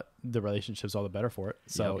 but the relationship's all the better for it.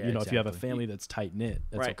 So exactly. If you have a family that's tight knit,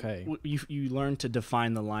 that's okay. You learn to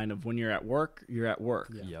define the line of when you're at work, you're at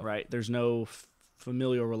work. Right? There's no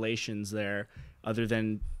familial relations there, other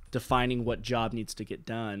than defining what job needs to get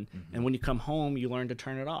done. And when you come home, you learn to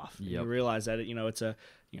turn it off. You realize that it's a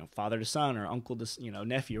father to son or uncle to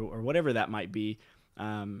nephew or whatever that might be.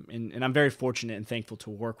 And I'm very fortunate and thankful to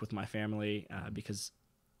work with my family because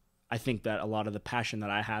I think that a lot of the passion that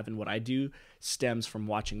I have and what I do stems from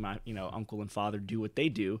watching my uncle and father do what they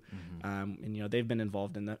do. And they've been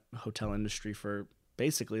involved in the hotel industry for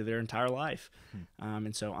basically their entire life.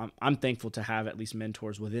 And so I'm thankful to have at least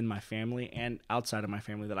mentors within my family and outside of my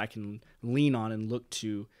family that I can lean on and look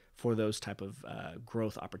to for those type of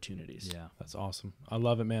growth opportunities. Yeah, that's awesome. I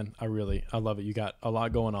love it, man. I love it. You got a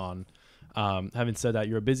lot going on. Having said that,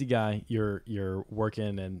 you're a busy guy. You're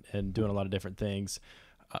working and doing a lot of different things.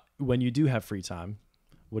 When you do have free time,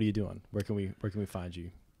 what are you doing? Where can we find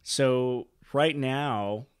you? So right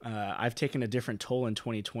now, I've taken a different toll in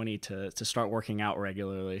 2020 to start working out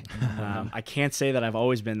regularly. I can't say that I've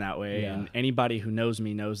always been that way. And anybody who knows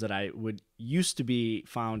me knows that I used to be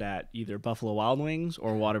found at either Buffalo Wild Wings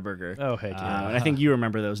or Whataburger. Oh, heck yeah. And I think you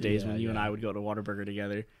remember those days when you and I would go to Whataburger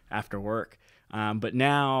together after work. But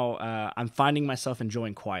now I'm finding myself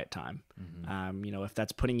enjoying quiet time. If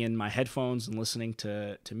that's putting in my headphones and listening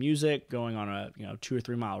to music, going on a 2 or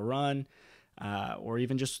 3 mile run, or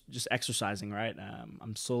even just exercising, right?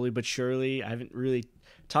 I'm slowly but surely, I haven't really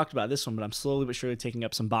talked about this one, but I'm slowly but surely taking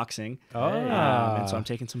up some boxing. And so I'm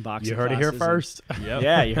taking some boxing You heard it here first.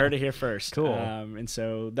 Yeah, you heard it here first. Cool. And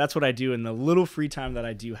so that's what I do in the little free time that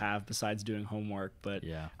I do have besides doing homework. But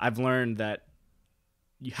I've learned that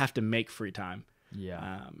you have to make free time.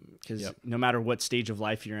 Because no matter what stage of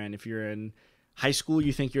life you're in, if you're in high school,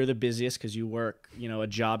 you think you're the busiest because you work, a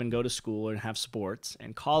job and go to school and have sports.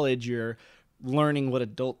 In college, you're learning what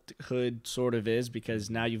adulthood sort of is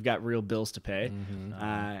because now you've got real bills to pay.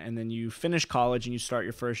 And then you finish college and you start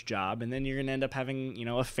your first job, and then you're going to end up having,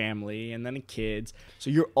 a family and then kids.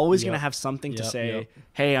 So you're always going to have something to say,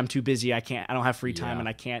 hey, I'm too busy. I don't have free time and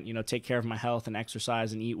I can't, take care of my health and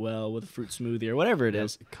exercise and eat well with a fruit smoothie or whatever it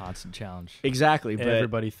is. Constant challenge. Exactly. But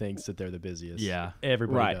everybody thinks that they're the busiest. Yeah.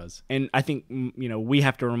 Everybody does. And I think, we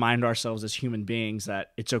have to remind ourselves as human beings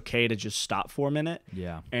that it's okay to just stop for a minute.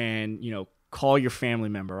 And, call your family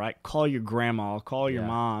member, right? Call your grandma, call your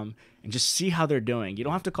mom, and just see how they're doing. You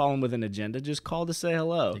don't have to call them with an agenda. Just call to say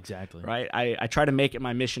hello. Exactly. Right? I try to make it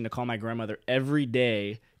my mission to call my grandmother every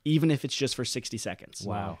day, even if it's just for 60 seconds.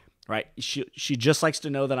 Wow. Right? She just likes to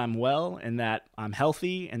know that I'm well and that I'm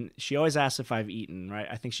healthy, and she always asks if I've eaten, right?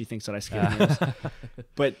 I think she thinks that I skip meals.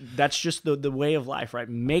 But that's just the way of life, right?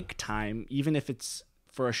 Make time, even if it's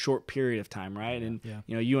for a short period of time, right? And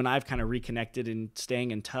you and I've kind of reconnected and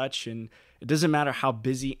staying in touch, and it doesn't matter how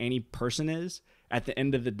busy any person is. At the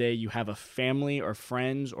end of the day, you have a family or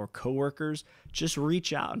friends or coworkers. Just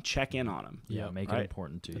reach out and check in on them. Make it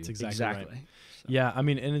important to you. That's exactly right. So. Yeah, I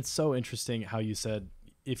mean, and it's so interesting how you said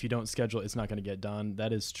if you don't schedule, it's not going to get done.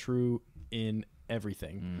 That is true in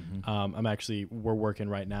everything. We're working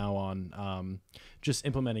right now on just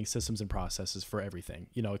implementing systems and processes for everything,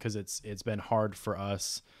 you know, because it's been hard for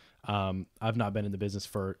us. I've not been in the business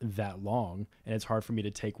for that long, and it's hard for me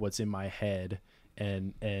to take what's in my head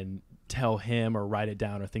and tell him or write it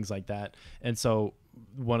down or things like that. And so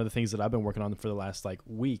one of the things that I've been working on for the last like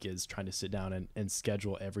week is trying to sit down and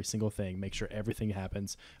schedule every single thing, make sure everything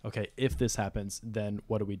happens. Okay, if this happens, then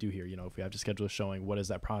what do we do here? You know, if we have to schedule a showing, what does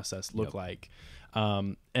that process look like?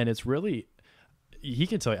 And it's really, he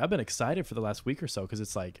can tell you, I've been excited for the last week or so, because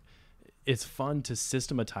it's like, it's fun to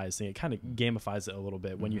systematize things. It kind of gamifies it a little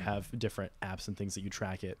bit when you have different apps and things that you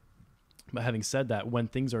track it. But having said that, when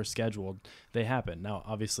things are scheduled, they happen. Now,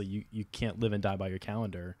 obviously, you can't live and die by your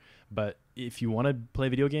calendar, but if you want to play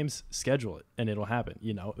video games, schedule it and it'll happen,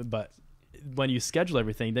 you know. But when you schedule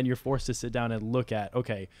everything, then you're forced to sit down and look at,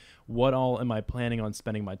 okay, what all am I planning on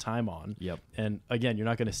spending my time on? Yep. And again, you're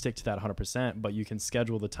not going to stick to that 100%, but you can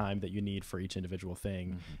schedule the time that you need for each individual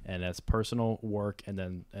thing. And that's personal, work, and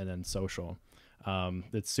then social.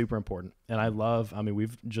 It's super important. And I mean,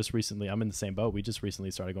 I'm in the same boat. We just recently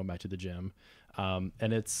started going back to the gym.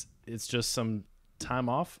 And it's just some time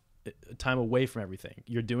off, time away from everything.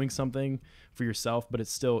 You're doing something for yourself, but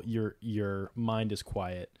it's still your mind is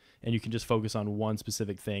quiet and you can just focus on one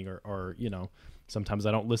specific thing, or, you know, sometimes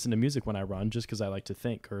I don't listen to music when I run just because I like to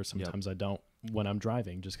think, or sometimes I don't when I'm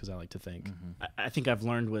driving just because I like to think. I think I've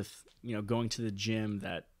learned with, you know, going to the gym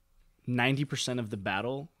that 90% of the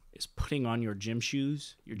battle is putting on your gym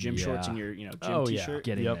shoes, your gym shorts, and your, you know, gym t-shirt.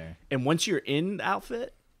 Getting there. And once you're in the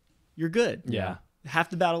outfit, you're good. Yeah.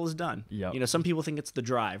 Half the battle is done. Yep. You know, some people think it's the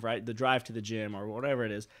drive, right? The drive to the gym or whatever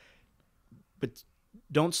it is. But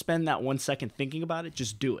don't spend that 1 second thinking about it.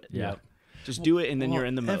 Just do it. Yeah. Just do it, and then you're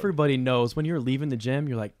in the mode. Everybody knows when you're leaving the gym,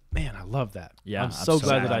 you're like, man, I love that. Yeah, I'm so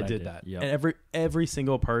glad that I did that. that. Yep. And every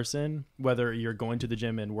single person, whether you're going to the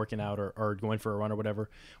gym and working out or going for a run or whatever,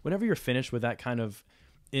 whenever you're finished with that kind of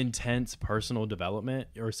intense personal development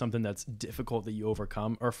or something that's difficult that you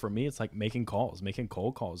overcome, or for me, it's like making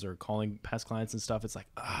cold calls or calling past clients and stuff. It's like,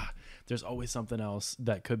 there's always something else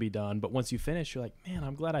that could be done. But once you finish, you're like, man,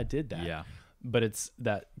 I'm glad I did that. Yeah. But it's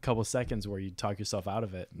that couple seconds where you talk yourself out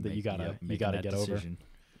of it that you gotta get decision.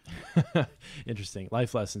 over. Interesting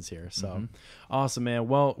life lessons here. So awesome, man.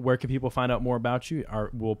 Well, where can people find out more about you?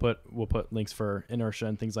 We'll put links for INERTIA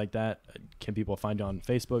and things like that. Can people find you on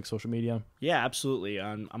Facebook, social media? Yeah, absolutely.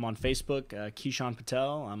 I'm on Facebook, Kishane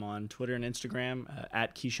Patel. I'm on Twitter and Instagram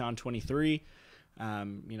at Kishane23.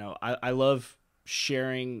 You know, I love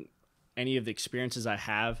sharing any of the experiences I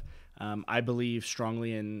have. I believe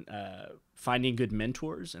strongly in finding good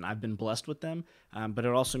mentors, and I've been blessed with them. But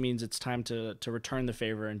it also means it's time to return the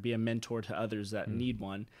favor and be a mentor to others that need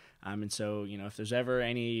one. And so, you know, if there's ever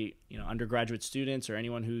any, you know, undergraduate students or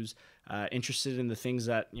anyone who's interested in the things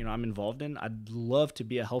that, you know, I'm involved in, I'd love to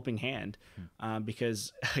be a helping hand,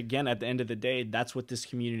 because again, at the end of the day, that's what this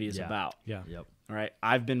community is about. Yeah. Yep. All right.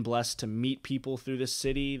 I've been blessed to meet people through this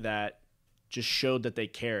city that just showed that they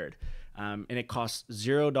cared. And it costs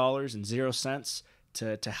 $0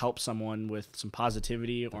 to help someone with some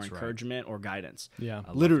positivity or encouragement or guidance. Yeah.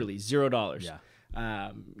 Literally $0.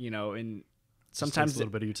 Yeah. You know, and Sometimes sometimes a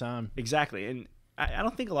little bit of your time. Exactly. And I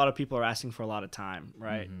don't think a lot of people are asking for a lot of time,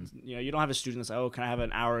 right? You know, you don't have a student that's like, oh, can I have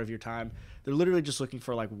an hour of your time? They're literally just looking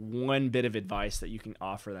for like one bit of advice that you can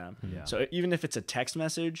offer them. Yeah. So even if it's a text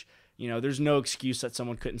message, you know, there's no excuse that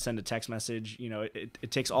someone couldn't send a text message. You know, it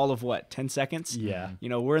takes all of 10 seconds? Yeah. You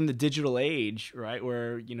know, we're in the digital age, right?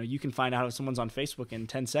 Where, you know, you can find out if someone's on Facebook in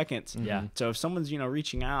 10 seconds. Yeah. So if someone's, you know,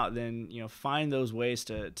 reaching out, then, you know, find those ways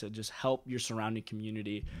to just help your surrounding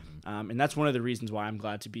community. And that's one of the reasons why I'm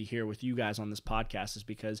glad to be here with you guys on this podcast, is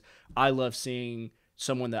because I love seeing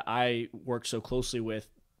someone that I work so closely with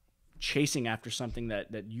chasing after something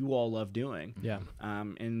that you all love doing. Yeah.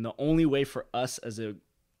 And the only way for us as a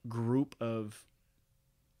group of,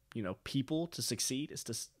 you know, people to succeed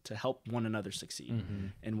is to help one another succeed,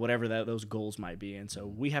 and whatever those goals might be. And so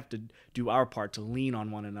we have to do our part to lean on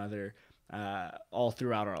one another all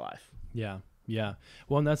throughout our life. Yeah. Yeah.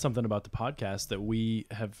 Well, and that's something about the podcast that we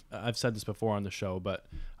have. I've said this before on the show, but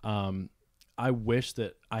I wish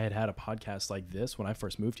that I had a podcast like this when I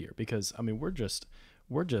first moved here, because I mean, we're just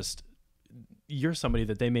you're somebody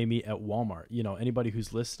that they may meet at Walmart. You know, anybody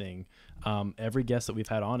who's listening, every guest that we've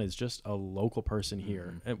had on is just a local person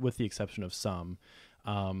here, with the exception of some.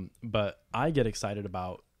 But I get excited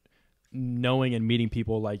about knowing and meeting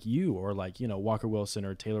people like you, or like, you know, Walker Wilson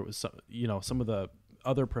or Taylor, you know, some of the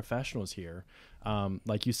other professionals here.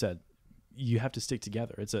 Like you said, you have to stick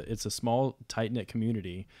together. It's a small, tight knit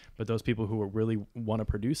community, but those people who really want to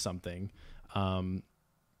produce something,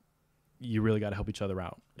 you really got to help each other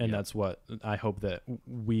out. And that's what I hope that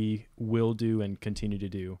we will do and continue to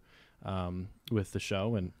do with the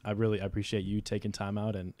show. And I really appreciate you taking time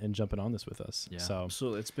out and jumping on this with us. Yeah, so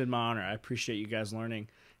absolutely. It's been my honor. I appreciate you guys learning.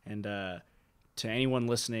 And to anyone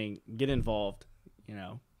listening, get involved,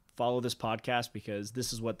 follow this podcast, because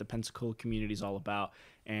this is what the Pensacola community is all about.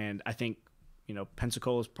 And I think,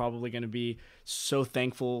 Pensacola is probably going to be so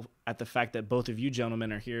thankful at the fact that both of you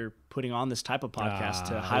gentlemen are here putting on this type of podcast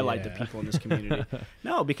to highlight the people in this community.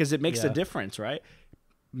 No, because it makes a difference, right?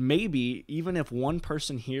 Maybe even if one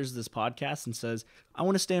person hears this podcast and says, I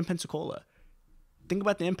want to stay in Pensacola, think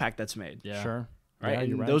about the impact that's made. Yeah. Sure. Right.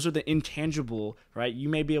 Yeah, and those are the intangible, right? You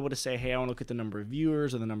may be able to say, hey, I want to look at the number of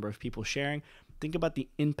viewers or the number of people sharing. Think about the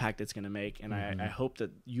impact it's going to make. And I hope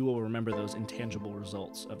that you will remember those intangible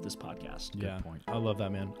results of this podcast. Yeah. Good point. I love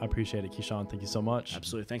that, man. I appreciate it, Kishane. Thank you so much.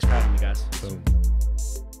 Absolutely. Thanks for having me, guys. Boom.